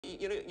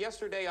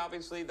Yesterday,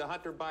 obviously, the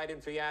Hunter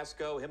Biden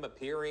fiasco, him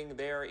appearing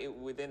there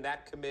within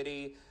that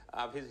committee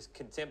of his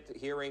contempt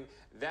hearing,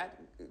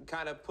 that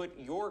kind of put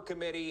your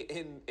committee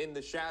in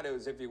the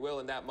shadows, if you will,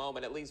 in that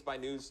moment, at least by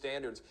news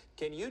standards.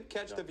 Can you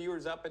catch the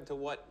viewers up into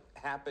what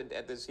happened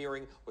at this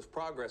hearing? Was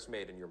progress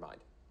made in your mind?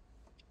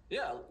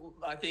 Yeah,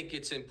 I think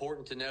it's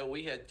important to know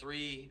we had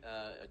three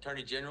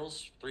attorney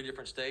generals, three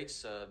different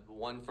states,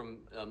 one from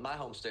my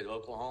home state of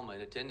Oklahoma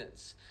in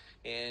attendance.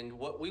 And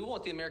what we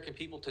want the American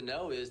people to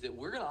know is that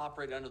we're going to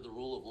operate under the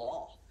rule of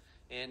law.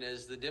 And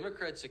as the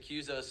Democrats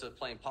accuse us of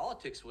playing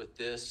politics with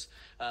this,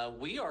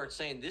 we are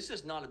saying this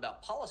is not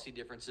about policy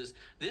differences.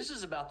 This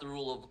is about the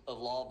rule of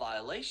law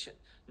violation.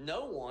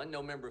 No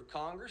member of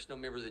Congress, no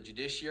member of the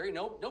judiciary,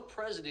 no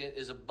president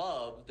is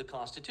above the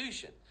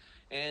Constitution.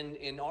 And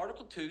in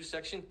Article 2,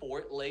 Section 4,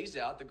 it lays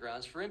out the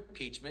grounds for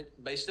impeachment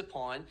based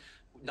upon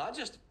not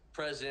just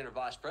president or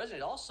vice president,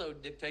 it also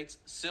dictates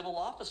civil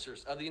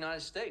officers of the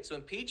United States. So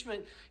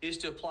impeachment is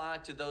to apply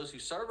to those who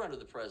serve under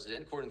the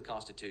president, according to the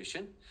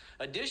Constitution.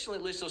 Additionally,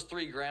 it lists those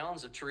three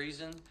grounds of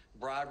treason,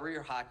 bribery,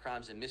 or high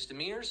crimes and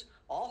misdemeanors.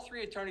 All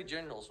three attorney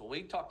generals, when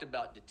we talked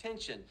about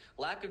detention,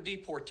 lack of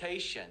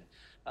deportation,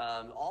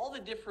 all the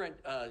different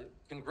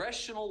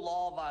congressional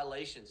law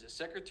violations that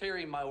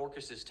Secretary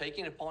Mayorkas is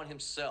taking upon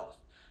himself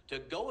to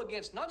go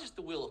against not just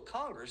the will of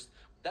Congress,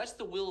 that's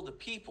the will of the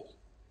people.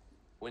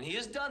 When he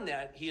has done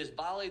that, he has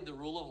violated the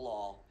rule of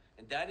law,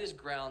 and that is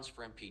grounds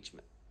for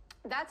impeachment.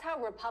 That's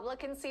how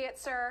Republicans see it,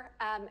 sir.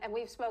 And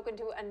we've spoken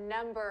to a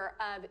number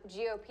of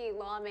GOP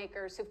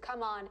lawmakers who've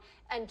come on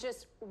and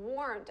just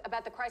warned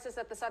about the crisis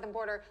at the southern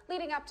border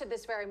leading up to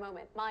this very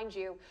moment, mind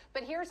you.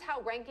 But here's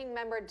how Ranking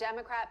Member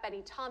Democrat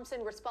Benny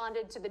Thompson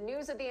responded to the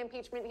news of the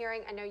impeachment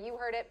hearing. I know you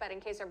heard it, but in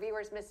case our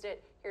viewers missed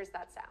it, here's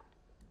that sound.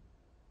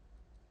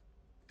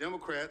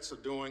 Democrats are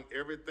doing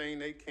everything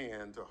they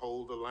can to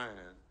hold the line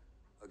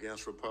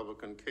against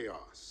Republican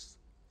chaos.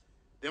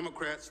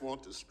 Democrats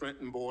want to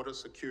strengthen border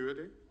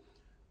security.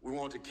 We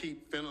want to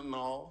keep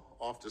fentanyl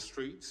off the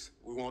streets.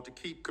 We want to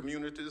keep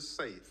communities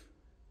safe.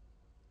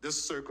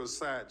 This circus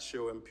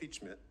sideshow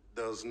impeachment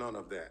does none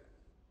of that.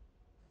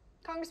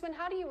 Congressman,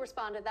 how do you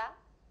respond to that?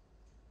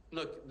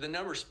 Look, the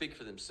numbers speak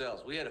for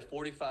themselves. We had a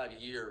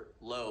 45-year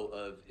low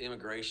of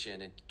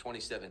immigration in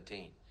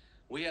 2017.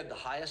 We have the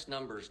highest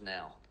numbers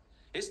now.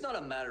 It's not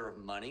a matter of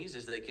monies,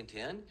 as they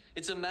contend.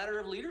 It's a matter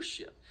of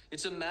leadership.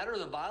 It's a matter of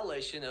the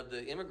violation of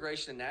the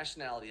Immigration and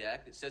Nationality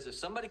Act that says if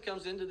somebody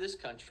comes into this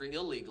country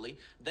illegally,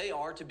 they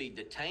are to be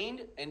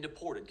detained and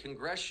deported,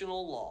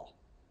 congressional law.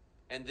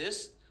 And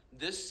this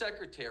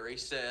secretary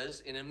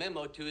says in a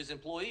memo to his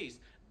employees,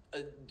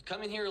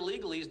 coming here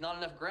illegally is not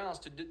enough grounds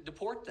to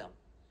deport them.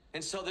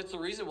 And so that's the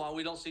reason why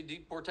we don't see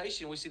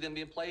deportation. We see them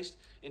being placed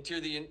into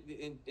the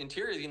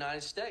interior of the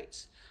United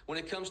States. When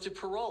it comes to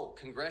parole,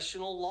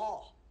 congressional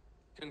law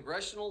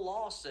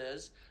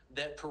says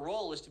that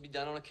parole is to be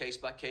done on a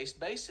case-by-case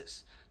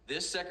basis.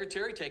 This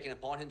secretary, taking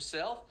upon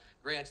himself,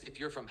 grants if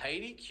you're from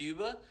Haiti,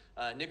 Cuba,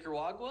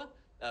 Nicaragua,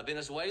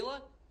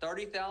 Venezuela,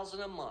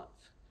 $30,000 a month.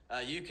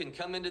 You can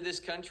come into this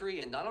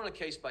country and not on a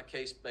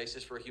case-by-case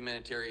basis for a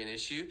humanitarian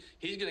issue.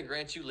 He's going to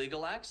grant you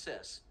legal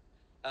access.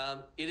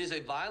 It is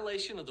a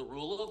violation of the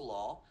rule of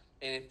law.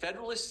 And in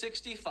Federalist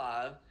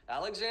 65,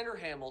 Alexander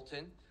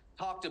Hamilton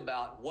talked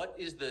about what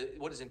is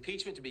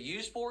impeachment to be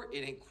used for.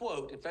 And in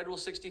quote, in Federal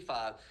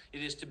 65,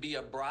 it is to be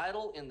a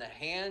bridle in the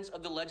hands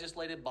of the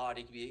legislative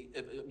body to be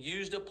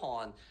used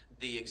upon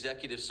the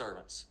executive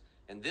servants.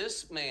 And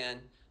this man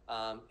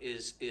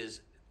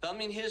is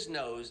thumbing his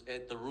nose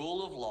at the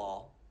rule of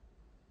law,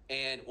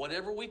 and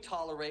whatever we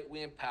tolerate,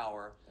 we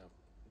empower.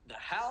 The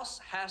House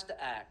has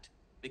to act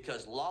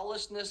because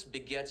lawlessness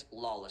begets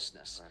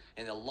lawlessness. Right.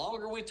 And the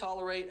longer we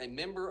tolerate a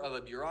member of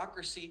a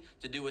bureaucracy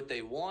to do what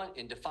they want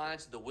in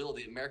defiance of the will of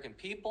the American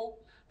people,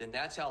 then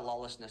that's how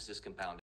lawlessness is compounded.